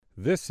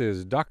This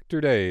is Dr.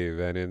 Dave,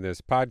 and in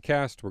this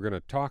podcast, we're going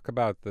to talk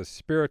about the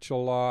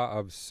spiritual law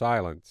of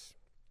silence.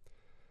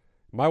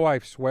 My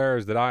wife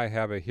swears that I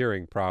have a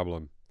hearing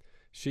problem.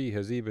 She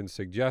has even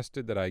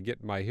suggested that I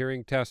get my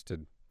hearing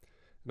tested.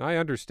 And I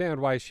understand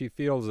why she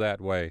feels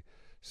that way.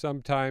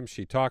 Sometimes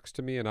she talks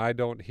to me and I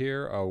don't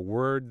hear a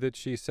word that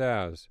she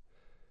says.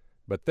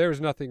 But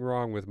there's nothing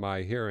wrong with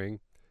my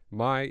hearing.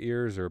 My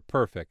ears are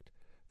perfect.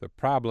 The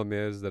problem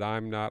is that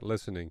I'm not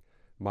listening.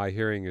 My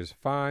hearing is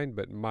fine,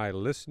 but my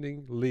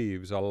listening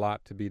leaves a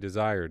lot to be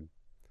desired.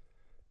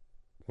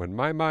 When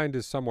my mind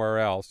is somewhere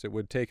else, it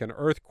would take an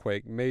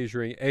earthquake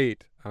measuring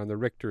 8 on the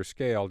Richter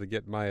scale to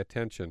get my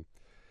attention.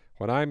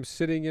 When I'm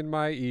sitting in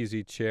my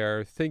easy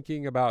chair,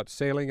 thinking about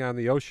sailing on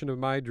the ocean of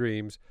my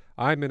dreams,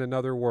 I'm in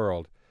another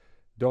world.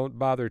 Don't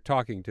bother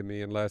talking to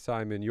me unless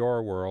I'm in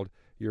your world.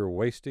 You're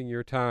wasting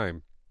your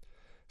time.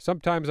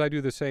 Sometimes I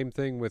do the same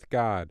thing with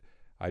God.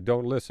 I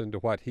don't listen to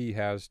what He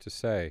has to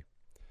say.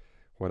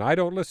 When I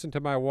don't listen to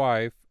my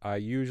wife, I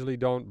usually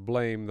don't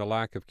blame the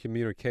lack of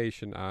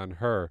communication on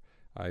her.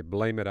 I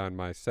blame it on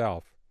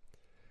myself.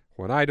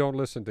 When I don't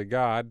listen to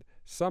God,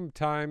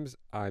 sometimes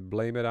I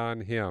blame it on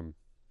Him.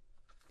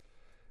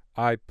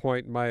 I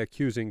point my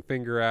accusing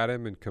finger at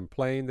Him and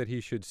complain that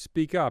He should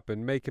speak up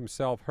and make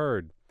Himself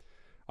heard.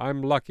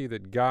 I'm lucky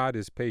that God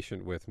is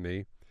patient with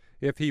me.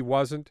 If He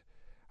wasn't,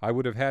 I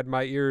would have had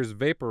my ears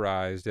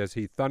vaporized as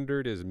He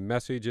thundered His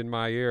message in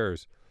my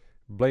ears.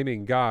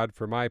 Blaming God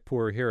for my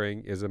poor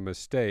hearing is a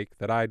mistake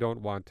that I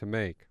don't want to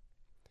make.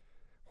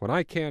 When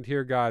I can't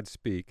hear God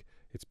speak,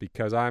 it's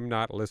because I'm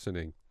not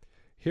listening.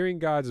 Hearing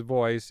God's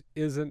voice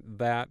isn't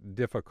that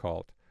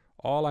difficult.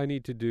 All I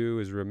need to do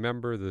is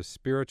remember the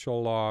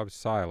spiritual law of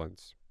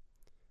silence.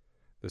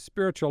 The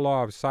spiritual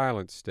law of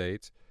silence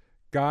states,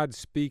 God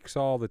speaks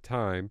all the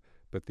time,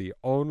 but the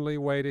only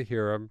way to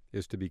hear Him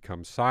is to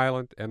become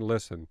silent and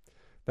listen.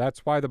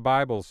 That's why the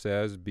Bible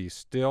says, "Be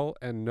still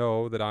and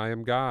know that I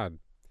am God."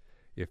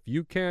 If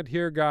you can't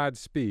hear God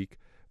speak,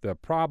 the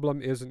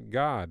problem isn't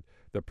God.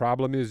 The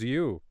problem is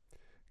you.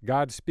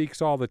 God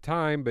speaks all the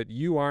time, but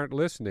you aren't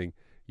listening.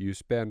 You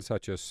spend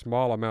such a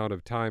small amount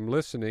of time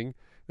listening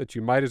that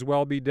you might as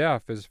well be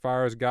deaf as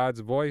far as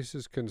God's voice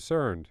is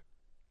concerned.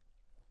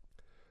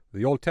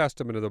 The Old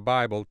Testament of the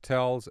Bible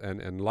tells an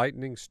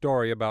enlightening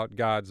story about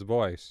God's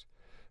voice.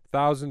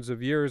 Thousands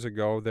of years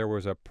ago, there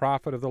was a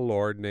prophet of the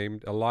Lord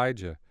named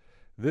Elijah.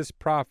 This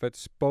prophet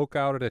spoke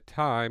out at a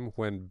time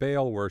when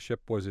Baal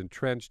worship was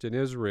entrenched in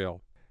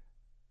Israel.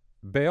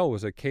 Baal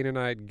was a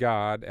Canaanite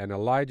god, and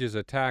Elijah's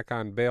attack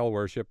on Baal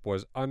worship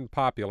was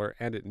unpopular,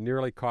 and it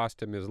nearly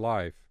cost him his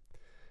life.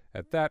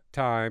 At that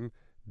time,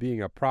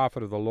 being a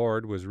prophet of the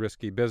Lord was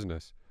risky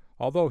business.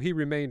 Although he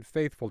remained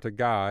faithful to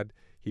God,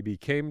 he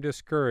became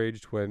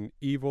discouraged when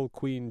evil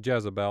Queen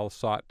Jezebel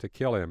sought to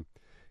kill him.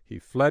 He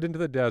fled into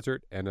the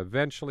desert and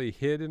eventually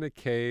hid in a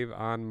cave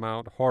on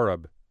Mount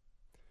Horeb.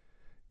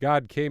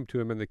 God came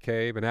to him in the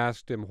cave and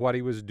asked him what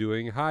he was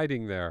doing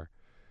hiding there.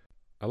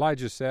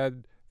 Elijah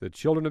said, "The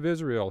children of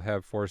Israel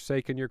have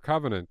forsaken your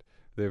covenant.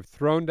 They've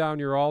thrown down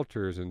your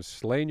altars and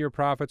slain your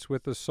prophets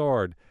with the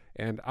sword.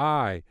 And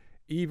I,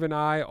 even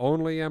I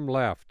only am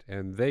left,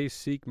 and they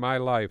seek my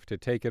life to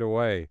take it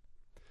away."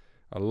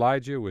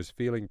 Elijah was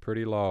feeling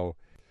pretty low.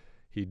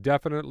 He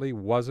definitely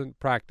wasn't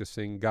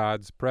practicing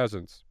God's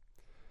presence.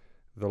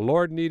 The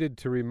Lord needed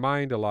to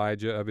remind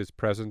Elijah of His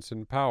presence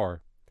and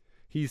power.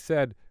 He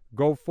said,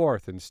 "Go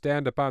forth and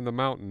stand upon the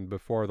mountain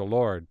before the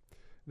Lord."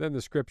 Then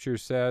the Scripture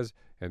says,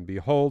 "And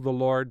behold, the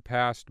Lord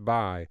passed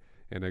by,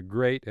 and a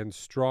great and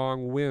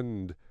strong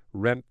wind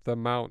rent the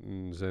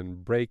mountains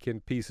and brake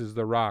in pieces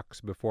the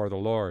rocks before the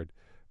Lord.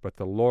 But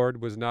the Lord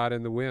was not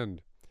in the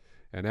wind.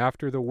 And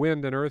after the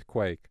wind an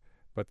earthquake,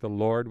 but the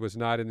Lord was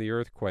not in the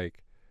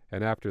earthquake.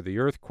 And after the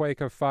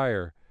earthquake a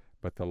fire,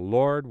 but the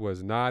Lord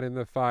was not in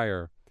the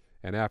fire.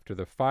 And after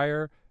the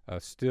fire a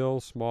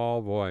still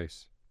small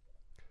voice."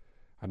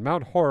 On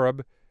Mount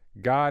Horeb,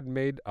 God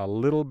made a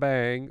little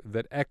bang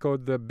that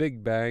echoed the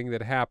big bang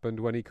that happened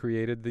when He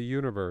created the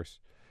universe.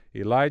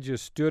 Elijah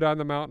stood on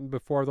the mountain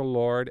before the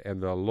Lord, and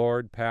the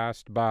Lord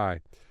passed by.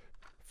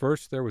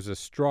 First there was a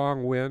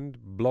strong wind,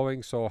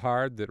 blowing so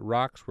hard that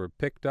rocks were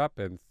picked up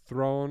and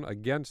thrown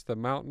against the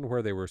mountain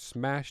where they were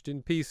smashed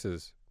in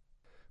pieces.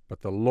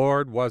 But the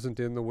Lord wasn't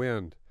in the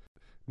wind.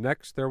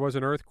 Next there was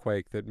an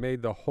earthquake that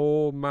made the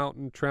whole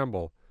mountain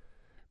tremble.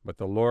 But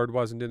the Lord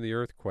wasn't in the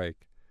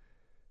earthquake.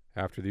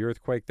 After the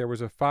earthquake there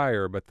was a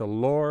fire, but the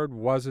Lord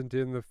wasn't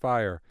in the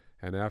fire.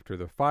 And after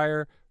the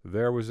fire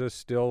there was a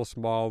still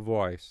small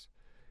voice.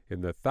 In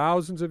the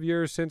thousands of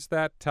years since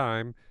that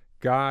time,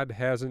 God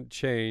hasn't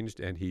changed,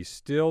 and He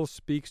still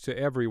speaks to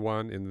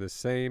everyone in the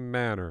same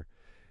manner.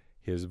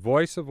 His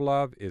voice of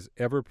love is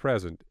ever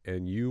present,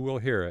 and you will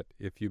hear it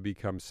if you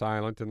become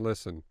silent and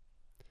listen.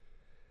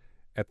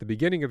 At the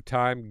beginning of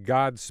time,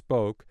 God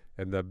spoke,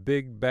 and the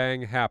Big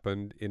Bang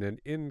happened in an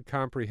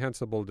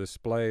incomprehensible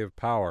display of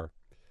power.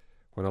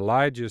 When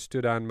Elijah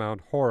stood on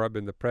Mount Horeb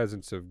in the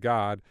presence of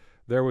God,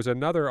 there was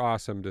another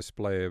awesome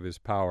display of His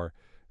power.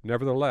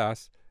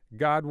 Nevertheless,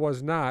 God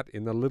was not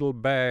in the little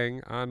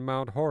bang on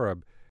Mount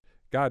Horeb.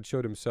 God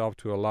showed himself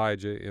to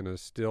Elijah in a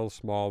still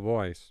small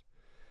voice.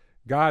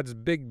 God's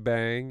big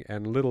bang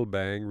and little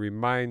bang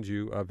remind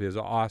you of his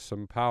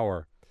awesome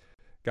power.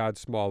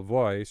 God's small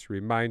voice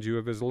reminds you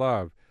of his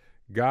love.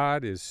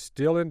 God is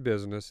still in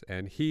business,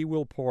 and he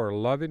will pour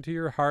love into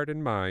your heart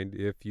and mind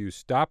if you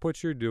stop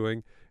what you're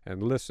doing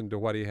and listen to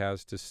what he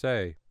has to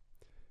say.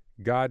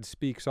 God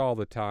speaks all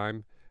the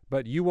time,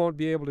 but you won't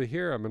be able to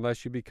hear him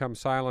unless you become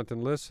silent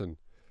and listen.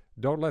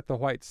 Don't let the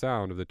white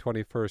sound of the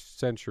 21st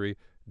century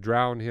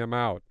drown him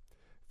out.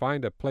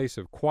 Find a place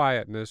of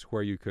quietness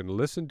where you can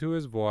listen to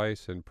his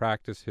voice and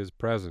practice his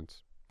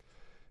presence.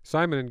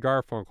 Simon and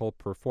Garfunkel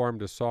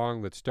performed a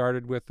song that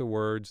started with the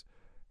words,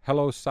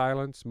 "Hello,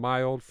 silence,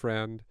 my old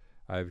friend,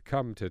 I've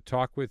come to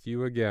talk with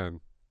you again."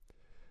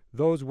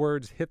 Those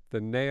words hit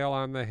the nail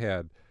on the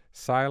head.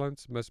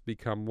 Silence must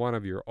become one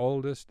of your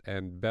oldest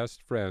and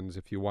best friends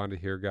if you want to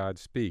hear God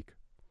speak.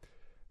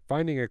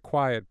 Finding a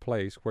quiet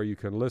place where you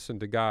can listen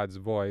to God's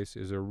voice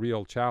is a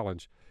real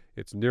challenge.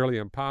 It's nearly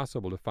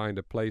impossible to find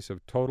a place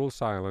of total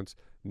silence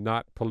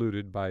not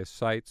polluted by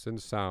sights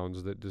and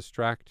sounds that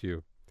distract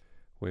you.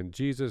 When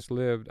Jesus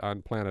lived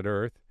on planet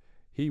Earth,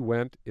 he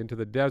went into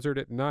the desert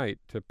at night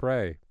to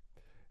pray.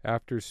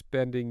 After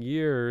spending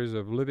years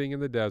of living in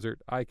the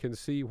desert, I can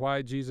see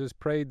why Jesus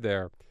prayed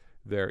there.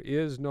 There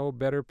is no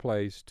better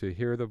place to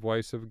hear the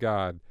voice of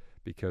God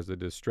because the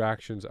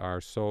distractions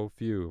are so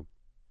few.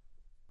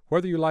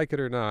 Whether you like it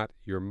or not,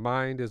 your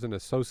mind is an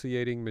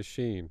associating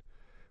machine.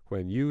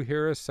 When you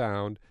hear a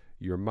sound,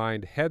 your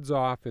mind heads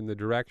off in the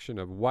direction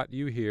of what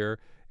you hear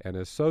and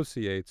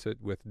associates it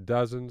with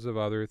dozens of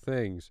other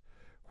things.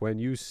 When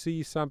you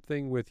see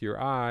something with your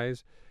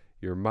eyes,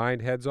 your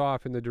mind heads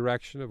off in the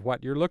direction of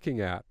what you're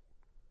looking at.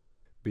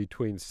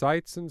 Between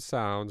sights and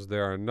sounds,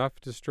 there are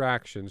enough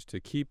distractions to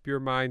keep your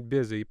mind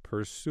busy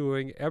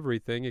pursuing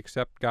everything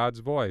except God's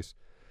voice.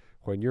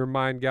 When your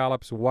mind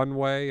gallops one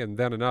way and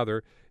then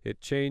another,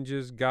 it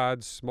changes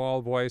God's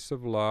small voice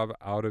of love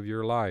out of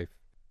your life.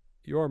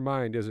 Your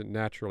mind isn't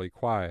naturally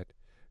quiet.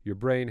 Your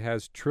brain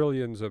has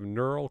trillions of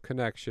neural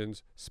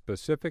connections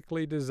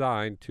specifically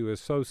designed to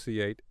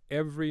associate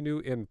every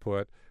new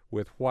input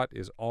with what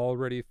is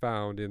already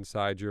found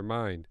inside your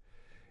mind.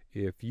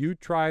 If you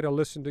try to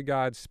listen to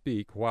God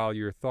speak while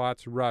your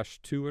thoughts rush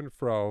to and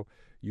fro,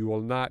 you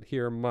will not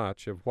hear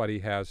much of what he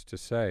has to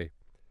say.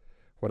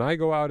 When I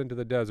go out into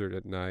the desert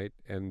at night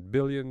and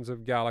billions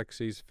of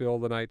galaxies fill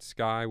the night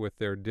sky with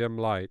their dim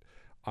light,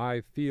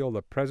 I feel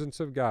the presence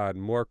of God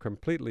more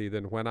completely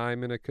than when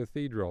I'm in a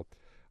cathedral.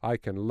 I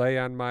can lay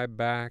on my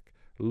back,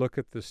 look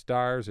at the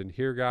stars, and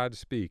hear God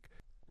speak.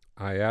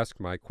 I ask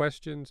my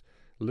questions,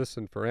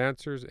 listen for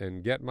answers,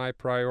 and get my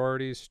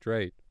priorities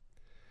straight.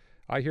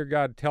 I hear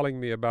God telling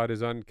me about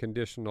his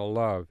unconditional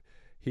love.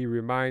 He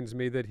reminds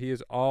me that he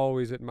is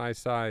always at my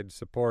side,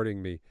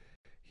 supporting me.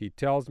 He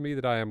tells me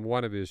that I am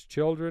one of his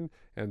children,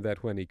 and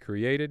that when he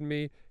created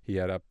me, he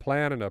had a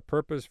plan and a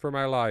purpose for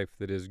my life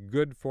that is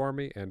good for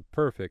me and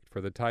perfect for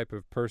the type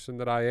of person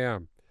that I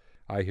am.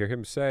 I hear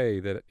him say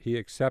that he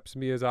accepts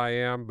me as I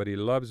am, but he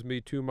loves me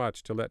too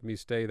much to let me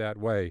stay that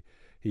way.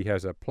 He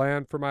has a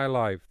plan for my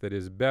life that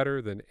is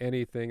better than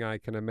anything I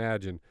can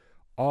imagine.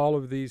 All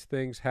of these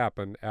things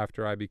happen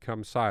after I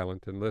become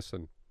silent and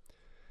listen.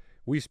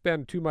 We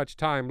spend too much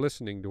time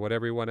listening to what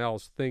everyone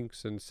else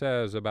thinks and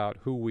says about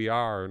who we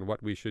are and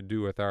what we should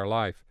do with our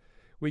life.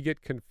 We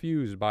get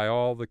confused by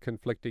all the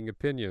conflicting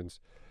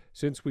opinions.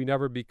 Since we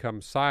never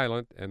become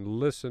silent and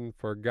listen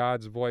for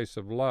God's voice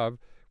of love,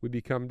 we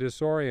become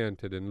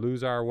disoriented and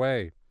lose our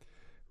way.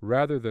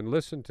 Rather than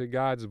listen to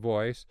God's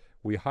voice,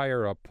 we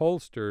hire a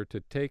pollster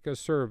to take a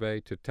survey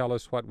to tell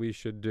us what we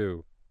should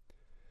do.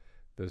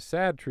 The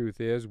sad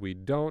truth is we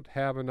don't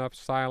have enough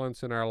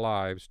silence in our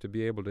lives to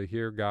be able to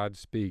hear God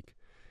speak.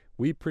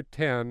 We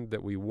pretend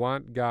that we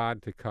want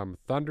God to come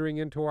thundering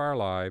into our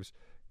lives,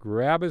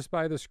 grab us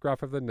by the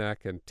scruff of the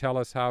neck, and tell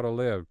us how to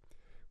live.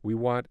 We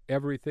want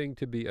everything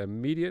to be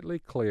immediately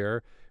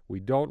clear. We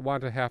don't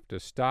want to have to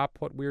stop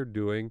what we're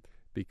doing,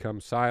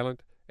 become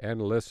silent,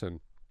 and listen.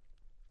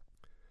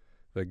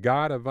 The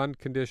God of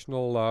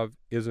unconditional love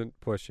isn't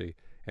pushy,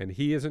 and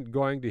he isn't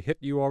going to hit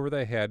you over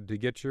the head to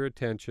get your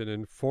attention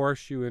and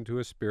force you into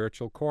a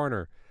spiritual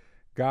corner.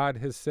 God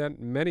has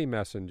sent many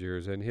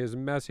messengers, and his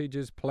message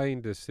is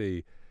plain to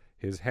see.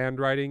 His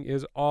handwriting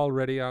is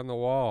already on the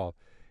wall.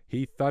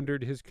 He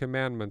thundered his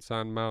commandments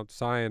on Mount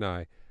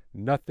Sinai.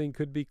 Nothing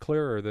could be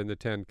clearer than the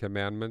 10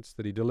 Commandments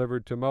that he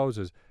delivered to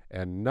Moses,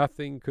 and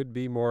nothing could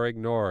be more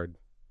ignored.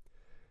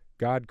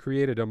 God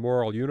created a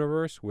moral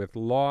universe with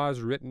laws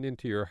written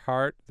into your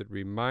heart that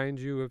remind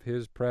you of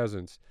his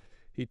presence.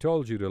 He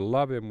told you to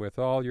love him with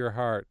all your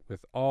heart,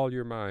 with all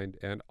your mind,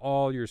 and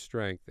all your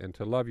strength, and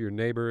to love your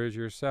neighbor as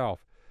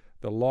yourself.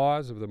 The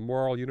laws of the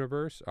moral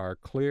universe are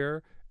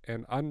clear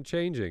and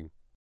unchanging.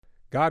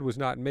 God was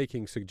not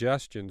making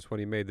suggestions when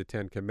he made the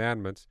 10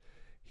 Commandments.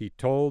 He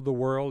told the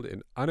world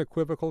in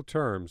unequivocal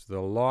terms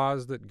the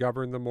laws that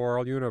govern the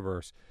moral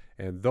universe,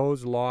 and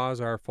those laws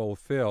are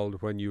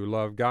fulfilled when you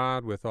love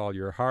God with all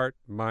your heart,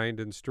 mind,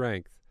 and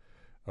strength.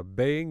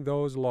 Obeying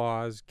those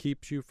laws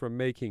keeps you from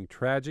making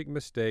tragic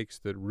mistakes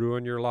that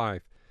ruin your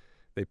life.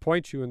 They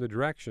point you in the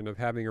direction of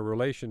having a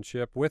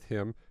relationship with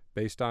Him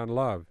based on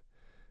love.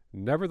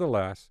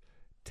 Nevertheless,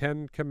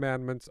 10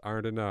 commandments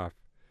aren't enough.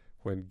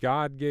 When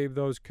God gave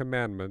those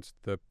commandments,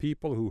 the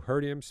people who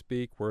heard Him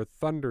speak were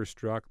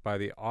thunderstruck by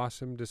the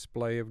awesome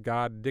display of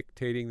God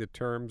dictating the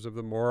terms of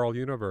the moral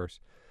universe.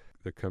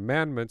 The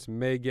commandments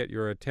may get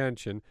your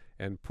attention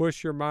and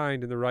push your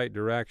mind in the right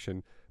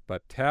direction,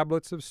 but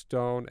tablets of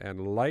stone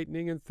and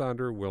lightning and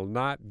thunder will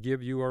not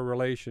give you a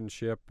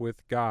relationship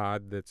with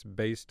God that's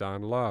based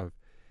on love.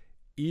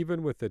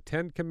 Even with the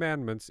 10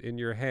 commandments in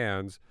your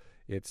hands,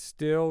 it's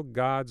still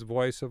God's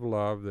voice of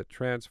love that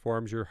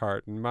transforms your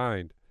heart and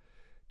mind.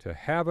 To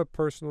have a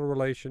personal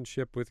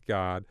relationship with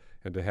God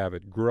and to have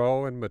it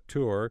grow and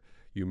mature,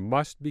 you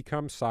must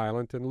become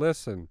silent and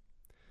listen.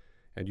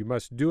 And you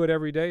must do it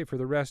every day for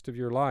the rest of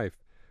your life.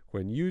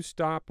 When you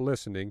stop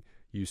listening,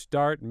 you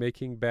start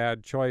making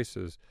bad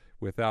choices.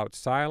 Without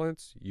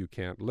silence, you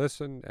can't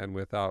listen, and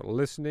without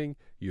listening,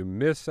 you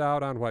miss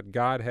out on what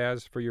God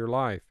has for your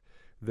life.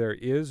 There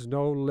is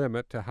no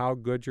limit to how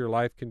good your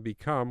life can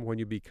become when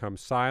you become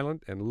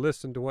silent and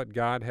listen to what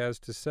God has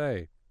to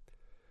say.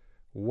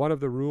 One of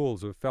the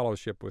rules of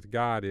fellowship with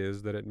God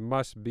is that it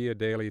must be a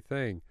daily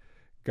thing.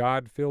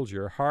 God fills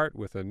your heart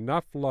with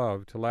enough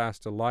love to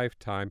last a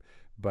lifetime,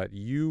 but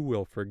you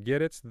will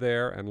forget it's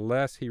there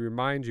unless He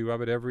reminds you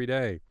of it every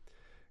day.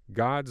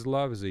 God's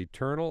love is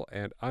eternal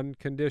and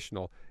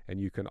unconditional, and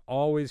you can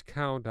always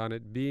count on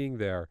it being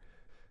there.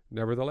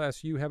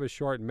 Nevertheless, you have a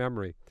short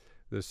memory.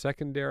 The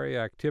secondary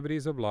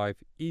activities of life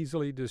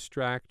easily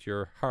distract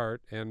your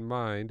heart and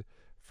mind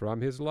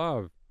from His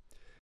love.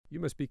 You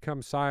must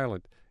become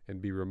silent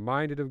and be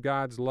reminded of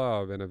God's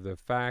love and of the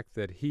fact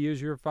that He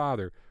is your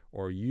Father,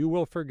 or you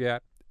will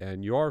forget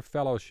and your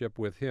fellowship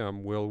with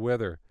Him will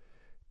wither.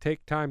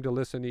 Take time to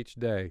listen each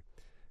day.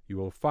 You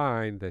will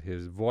find that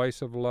His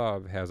voice of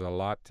love has a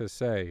lot to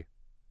say.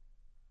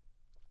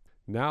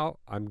 Now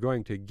I'm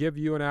going to give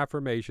you an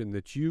affirmation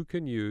that you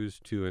can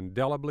use to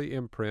indelibly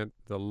imprint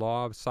the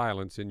law of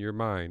silence in your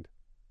mind.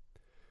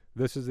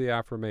 This is the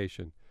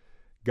affirmation.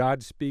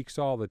 God speaks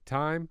all the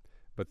time,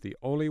 but the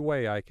only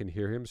way I can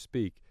hear Him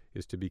speak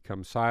is to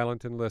become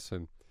silent and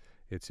listen.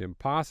 It's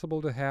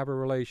impossible to have a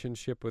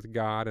relationship with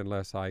God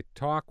unless I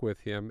talk with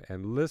Him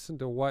and listen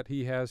to what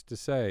He has to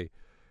say.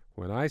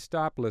 When I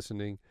stop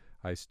listening,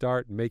 I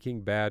start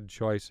making bad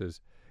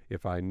choices.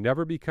 If I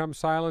never become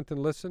silent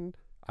and listen,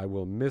 I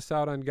will miss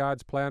out on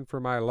God's plan for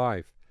my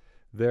life.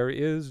 There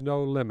is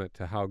no limit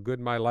to how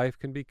good my life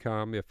can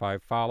become if I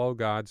follow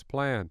God's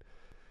plan.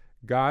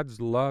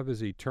 God's love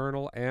is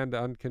eternal and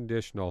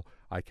unconditional.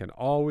 I can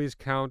always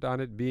count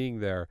on it being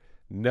there.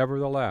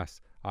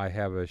 Nevertheless, I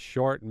have a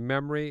short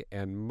memory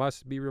and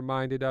must be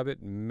reminded of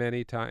it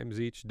many times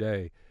each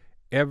day.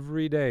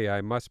 Every day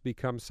I must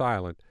become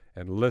silent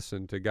and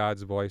listen to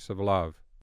God's voice of love.